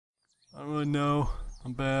don't really know.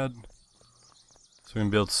 I'm bad. So we can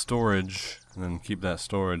build storage, and then keep that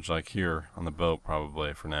storage like here on the boat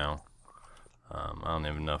probably for now. I don't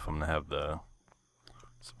even know if I'm gonna have the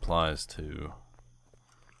supplies to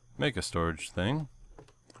make a storage thing.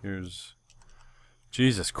 Here's...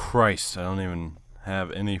 Jesus Christ, I don't even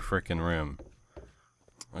have any frickin' room.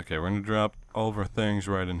 Okay, we're gonna drop all of our things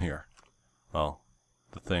right in here. Well,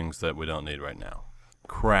 the things that we don't need right now.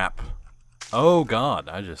 Crap. Oh god,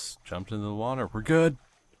 I just jumped into the water. We're good.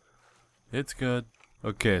 It's good.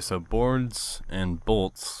 Okay, so boards and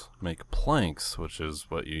bolts make planks, which is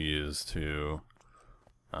what you use to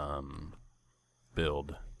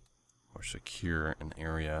build or secure an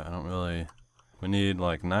area. I don't really... We need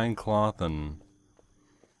like 9 cloth and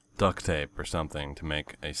duct tape or something to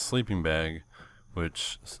make a sleeping bag,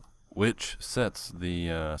 which sets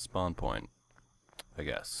the spawn point, I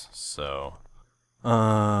guess. So,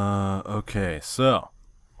 okay, so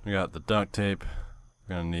we got the duct tape.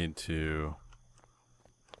 We're gonna need to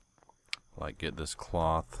like get this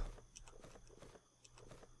cloth.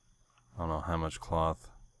 I don't know how much cloth.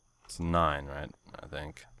 It's 9, right? I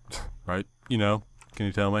think. Right? You know? Can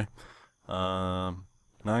you tell me?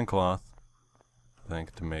 9 cloth, I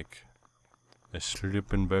think, to make a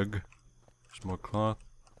sleeping bag. There's more cloth.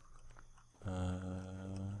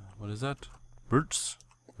 What is that? Birds?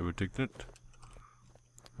 I would take that.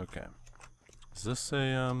 Okay. Is this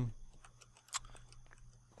a,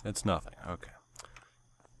 It's nothing. Okay.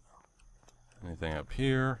 Anything up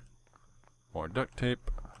here? More duct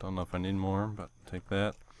tape. Don't know if I need more, but take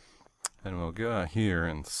that. And we'll go out here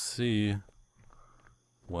and see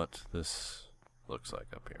what this looks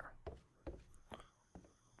like up here.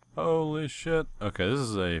 Holy shit. Okay, this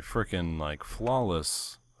is a freaking like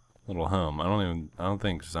flawless little home. I don't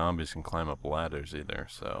think zombies can climb up ladders either,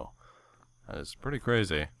 so that is pretty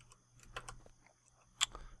crazy.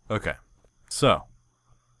 Okay. So,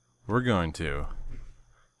 we're going to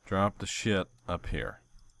drop the shit up here.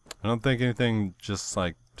 I don't think anything just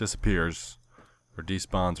like disappears or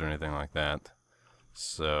despawns or anything like that.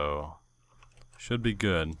 So, should be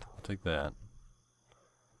good. I'll take that.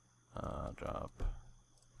 Drop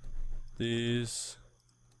these,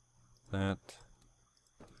 that,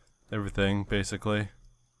 everything basically,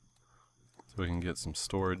 so we can get some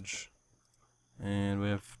storage. And we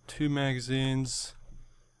have 2 magazines.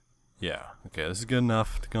 Yeah, okay, this is good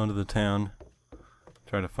enough to go into the town.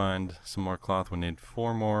 Try to find some more cloth. We need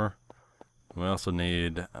 4 more. We also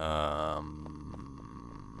need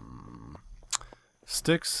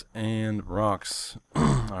sticks and rocks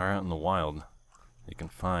are out in the wild. You can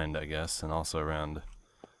find, I guess, and also around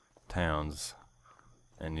towns.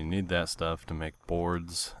 And you need that stuff to make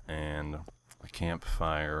boards and a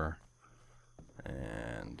campfire.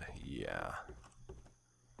 And yeah.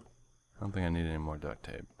 I don't think I need any more duct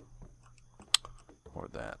tape. Or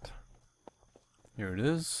that. Here it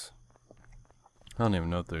is. I don't even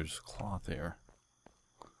know if there's cloth here.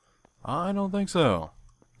 I don't think so.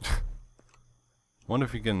 Wonder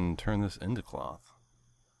if you can turn this into cloth.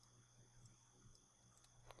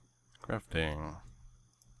 Crafting.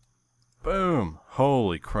 Boom!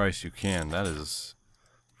 Holy Christ, you can. That is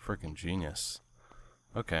freaking genius.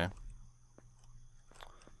 Okay.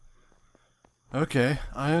 Okay,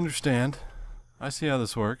 I understand. I see how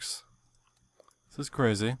this works. This is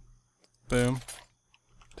crazy. Boom.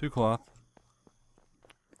 2 cloth.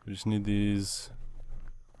 We just need these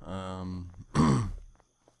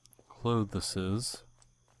clothes.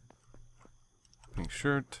 Pink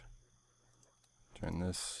shirt. Turn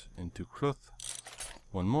this into cloth.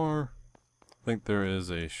 1 more. I think there is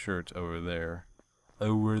a shirt over there.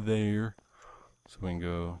 Over there. So we can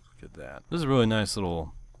go get that. This is a really nice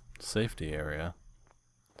little safety area.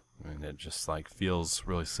 I mean, it just like feels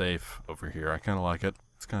really safe over here. I kind of like it.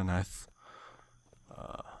 It's kind of nice.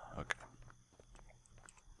 Okay.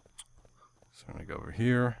 So I'm going to go over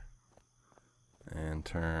here and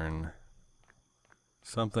turn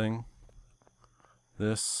something,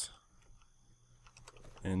 this,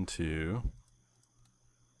 into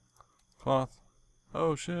cloth.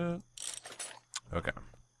 Oh shit. Okay.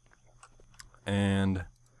 And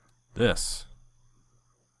this.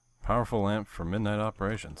 Powerful lamp for midnight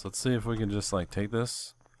operations. Let's see if we can just like take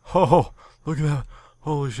this. Oh, look at that.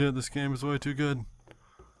 Holy shit, this game is way too good.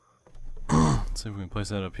 Let's see if we can place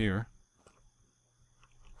that up here.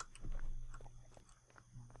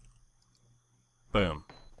 Boom.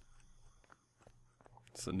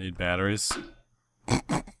 Does it need batteries?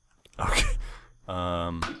 Okay.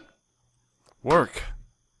 Work.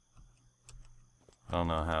 I don't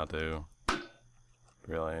know how to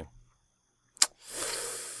really.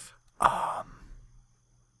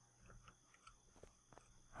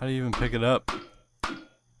 How do you even pick it up?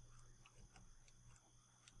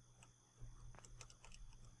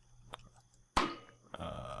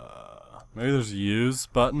 Maybe there's a use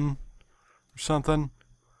button or something.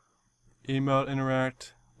 Emote,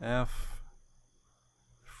 interact, F.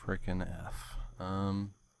 Frickin' F.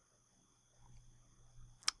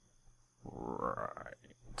 Right.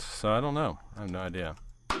 So I don't know. I have no idea.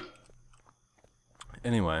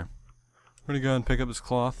 Anyway, we're gonna go ahead and pick up this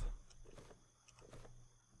cloth.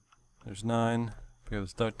 There's 9. Pick up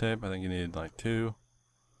this duct tape. I think you need like 2.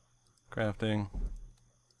 Crafting.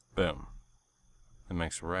 Boom. It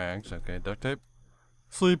makes rags. Okay, duct tape.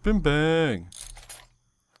 Sleeping bag.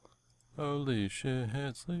 Holy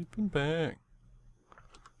shit, sleeping bag.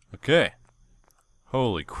 Okay.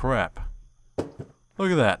 Holy crap. Look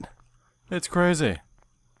at that. It's crazy.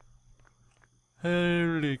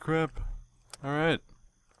 Holy crap. Alright.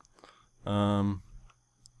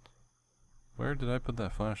 Where did I put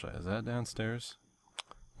that flashlight? Is that downstairs?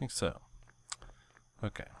 I think so.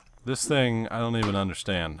 Okay. This thing, I don't even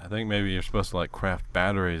understand. I think maybe you're supposed to like craft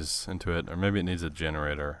batteries into it, or maybe it needs a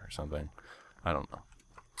generator or something. I don't know.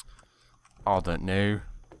 I don't know.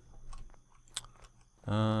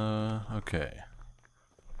 Okay.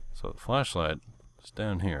 So the flashlight is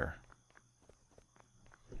down here.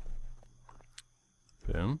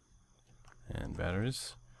 Boom. And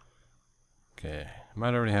batteries. Okay. I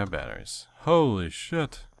might already have batteries. Holy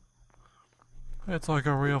shit. It's like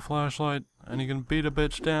a real flashlight, and you can beat a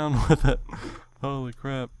bitch down with it. Holy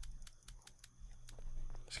crap.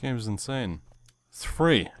 This game is insane. It's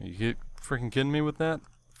free. Are you freaking kidding me with that?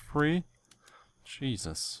 Free?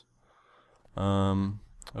 Jesus.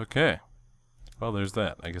 Okay. Well, there's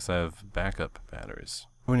that. I guess I have backup batteries.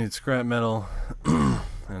 We need scrap metal.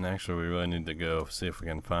 And actually, we really need to go see if we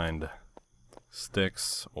can find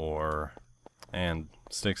sticks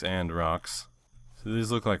sticks and rocks. So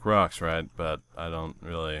these look like rocks, right? But I don't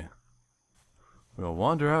really... We'll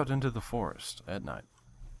wander out into the forest at night.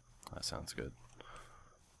 That sounds good.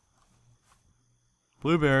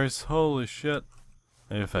 Blueberries, holy shit.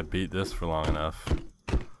 Maybe if I beat this for long enough.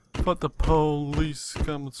 But the police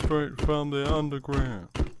coming straight from the underground.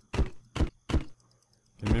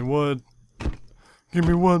 Give me wood. Give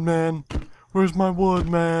me wood, man. Where's my wood,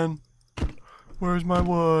 man? Where's my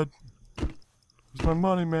wood? Where's my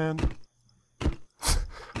money, man?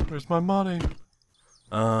 Where's my money?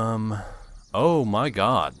 Oh my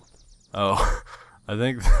god. Oh, I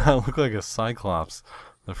think I look like a cyclops.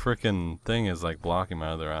 The frickin' thing is like blocking my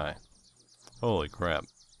other eye. Holy crap.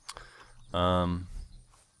 Oh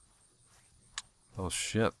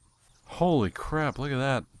shit. Holy crap, look at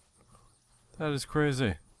that. That is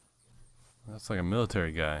crazy. That's like a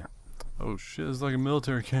military guy. Oh shit, it's like a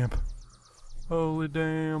military camp. Holy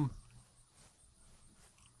damn.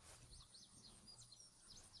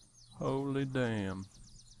 Holy damn.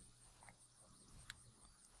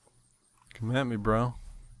 Come at me, bro.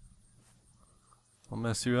 I'll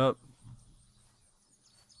mess you up.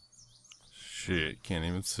 Shit, can't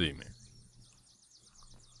even see me.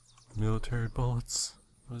 Military bullets.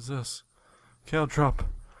 What is this? Caltrop.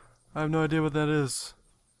 I have no idea what that is.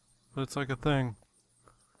 But it's like a thing.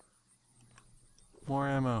 More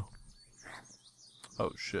ammo.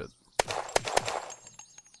 Oh shit.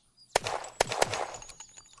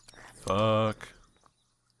 Fuck.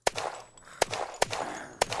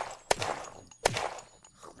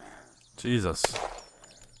 Jesus.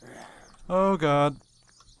 Oh god.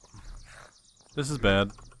 This is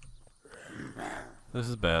bad. This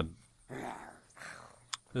is bad.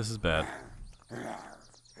 This is bad.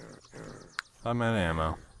 I'm out of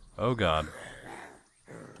ammo. Oh god.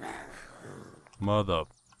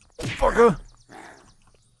 Motherfucker!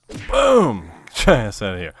 Boom! Get your ass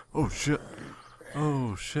out of here. Oh shit.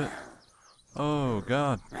 Oh shit. Oh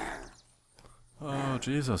god. Oh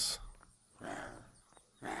Jesus.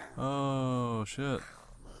 Oh shit.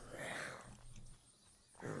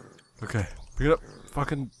 Okay, pick it up.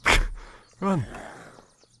 Fucking run.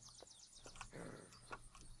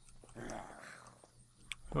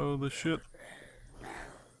 Holy shit.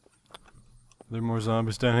 Are there more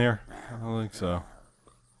zombies down here? I don't think so.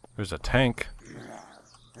 There's a tank.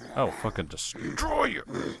 I'll fucking destroy you.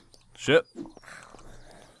 Shit.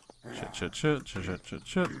 Shit.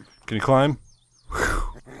 Can you climb?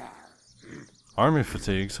 Army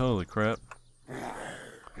fatigues, holy crap.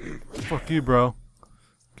 Fuck you, bro.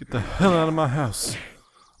 Get the hell out of my house.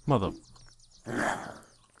 Mother.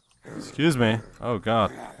 Excuse me. Oh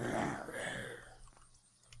god.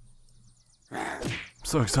 I'm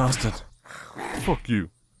so exhausted. Fuck you.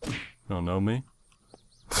 You don't know me?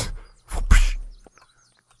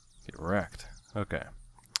 Get wrecked. Okay.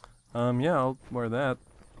 Yeah, I'll wear that.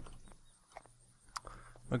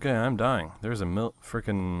 Okay, I'm dying. There's a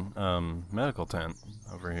freaking medical tent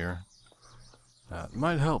over here. That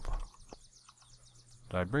might help.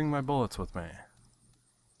 Did I bring my bullets with me?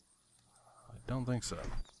 I don't think so.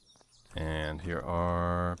 And here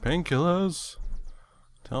are painkillers.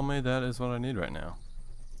 Tell me that is what I need right now.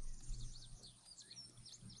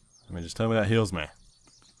 I mean, just tell me that heals me.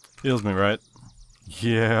 Heals me, right?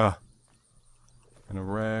 Yeah. And a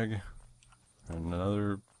rag. And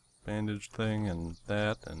another bandage thing, and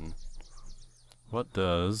that, and... What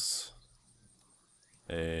does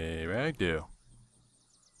a rag do?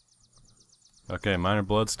 Okay, minor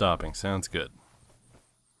blood stopping. Sounds good.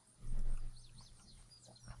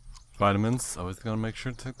 Vitamins. Always gotta make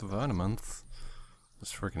sure to take the vitamins.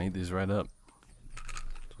 Just freaking eat these right up.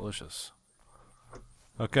 Delicious.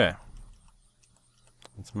 Okay.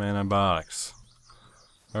 That's my antibiotics.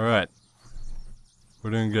 Alright.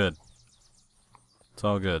 We're doing good. It's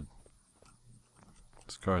all good.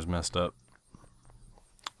 This car's messed up.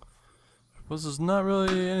 Suppose there's not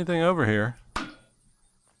really anything over here.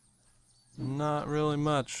 Not really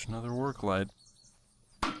much. Another work light.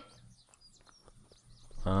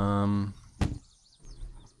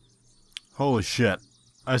 Holy shit.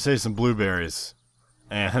 I say some blueberries.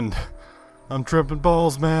 And I'm tripping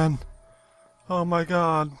balls, man. Oh my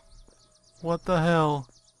god. What the hell?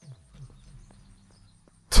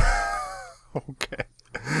 Okay.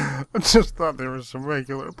 I just thought they were some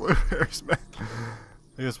regular blueberries, man.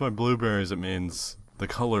 I guess by blueberries it means the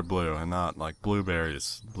color blue and not like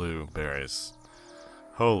blueberries. Blueberries.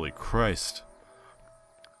 Holy Christ.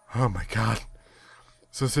 Oh my god.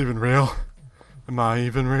 Is this even real? Am I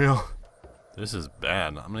even real? This is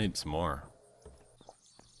bad. I'm gonna need some more.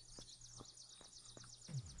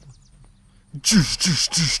 Juice, juice,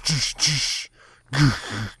 juice, juice, juice.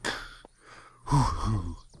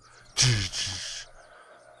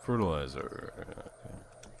 Fertilizer. Okay.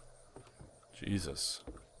 Jesus.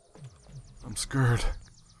 I'm scared.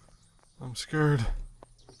 I'm scared.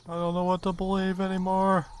 I don't know what to believe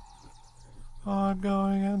anymore. I'm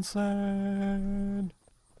going insane.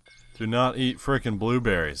 Do not eat frickin'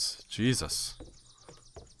 blueberries. Jesus.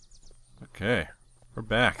 Okay. We're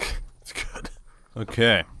back. It's good.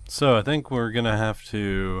 Okay. So I think we're gonna have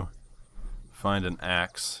to find an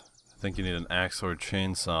axe. I think you need an axe or a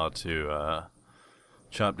chainsaw to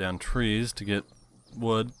chop down trees to get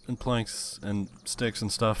wood and planks and sticks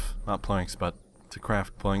and stuff. Not planks, but to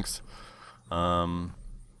craft planks. So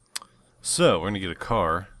we're gonna get a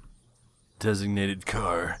car. Designated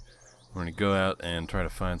car. We're gonna go out and try to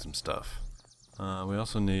find some stuff. We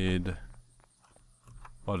also need...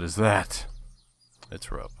 What is that?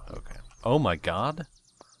 It's rope. Okay. Oh my god!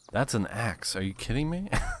 That's an axe. Are you kidding me?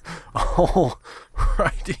 Oh,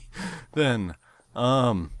 righty then.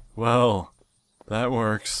 Well, that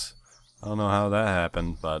works. I don't know how that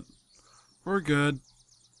happened, but we're good.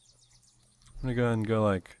 I'm gonna go ahead and go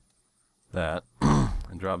like that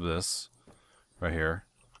and drop this right here.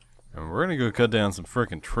 And we're gonna go cut down some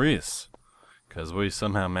frickin' trees. Because we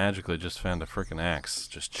somehow magically just found a frickin' axe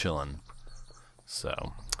just chilling.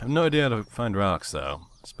 So, I have no idea how to find rocks though.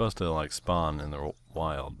 It's supposed to like spawn in the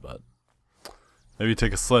wild, but maybe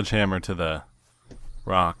take a sledgehammer to the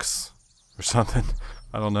rocks or something.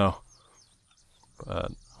 I don't know.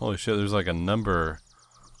 But holy shit, there's like a number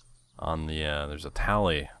on the there's a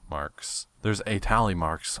tally marks. There's a tally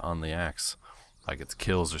marks on the axe. Like it's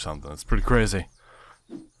kills or something. It's pretty crazy.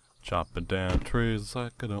 Chopping down trees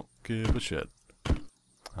like I don't give a shit. I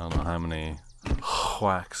don't know how many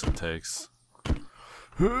whacks it takes.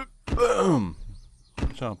 Boom!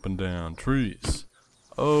 Chopping down trees.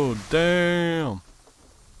 Oh, damn!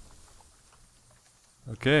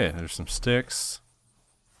 Okay, there's some sticks.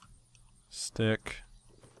 Stick.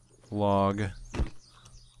 Log.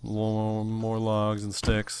 More logs and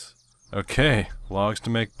sticks. Okay, logs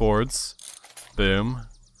to make boards. Boom.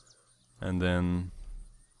 And then...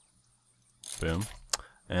 Boom.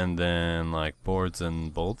 And then, like, boards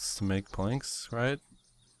and bolts to make planks, right?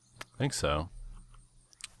 I think so.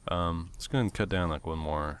 Let's go and cut down, like, one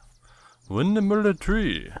more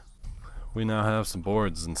tree. We now have some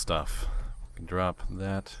boards and stuff. We can drop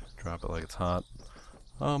that. Drop it like it's hot.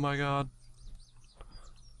 Oh my god.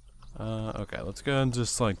 Okay, let's go and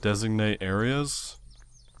just, like, designate areas.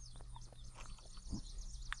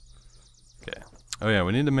 Okay. Oh yeah,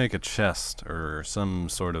 we need to make a chest or some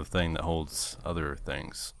sort of thing that holds other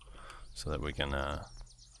things, so that we can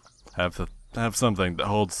have something that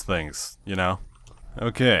holds things, you know.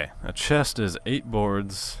 Okay, a chest is 8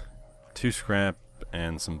 boards, 2 scrap,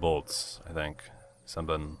 and some bolts. I think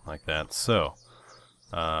something like that. So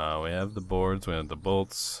we have the boards, we have the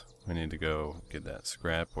bolts. We need to go get that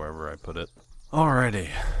scrap wherever I put it. Alrighty.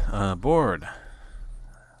 Board.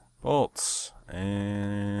 Bolts.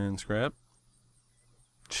 And scrap.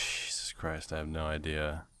 Jesus Christ, I have no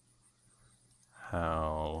idea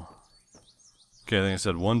how... Okay, I think I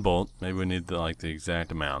said 1 bolt. Maybe we need the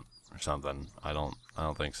exact amount or something. I don't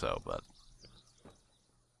think so, but...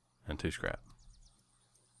 And 2 scrap.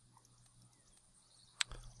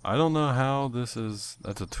 I don't know how this is...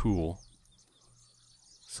 That's a tool.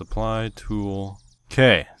 Supply tool.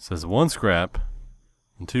 Okay, it says 1 scrap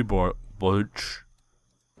and 2 bolts.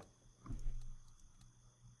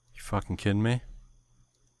 You fucking kidding me?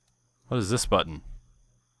 What is this button?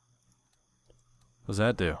 What does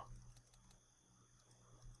that do?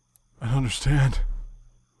 I don't understand.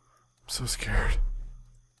 I'm so scared.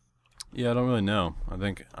 Yeah, I don't really know.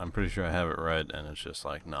 I'm pretty sure I have it right, and it's just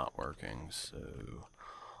like not working, so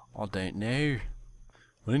I don't know.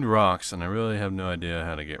 We need rocks, and I really have no idea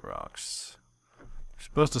how to get rocks. They're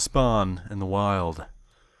supposed to spawn in the wild,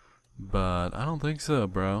 but I don't think so,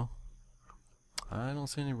 bro. I don't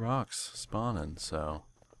see any rocks spawning, so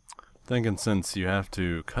thinking since you have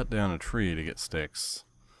to cut down a tree to get sticks,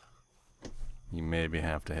 you maybe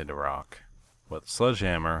have to hit a rock with a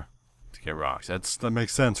sledgehammer to get rocks. That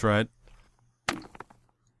makes sense, right?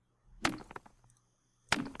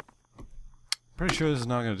 Pretty sure this is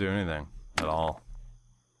not going to do anything at all.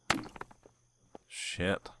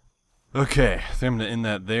 Shit. Okay, I think I'm going to end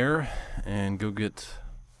that there and go get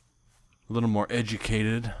a little more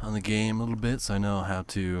educated on the game a little bit so I know how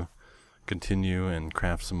to continue and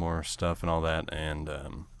craft some more stuff and all that. And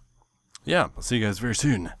yeah, I'll see you guys very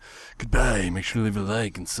soon. Goodbye. Make sure to leave a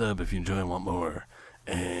like and sub if you enjoy and want more.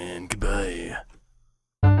 And goodbye.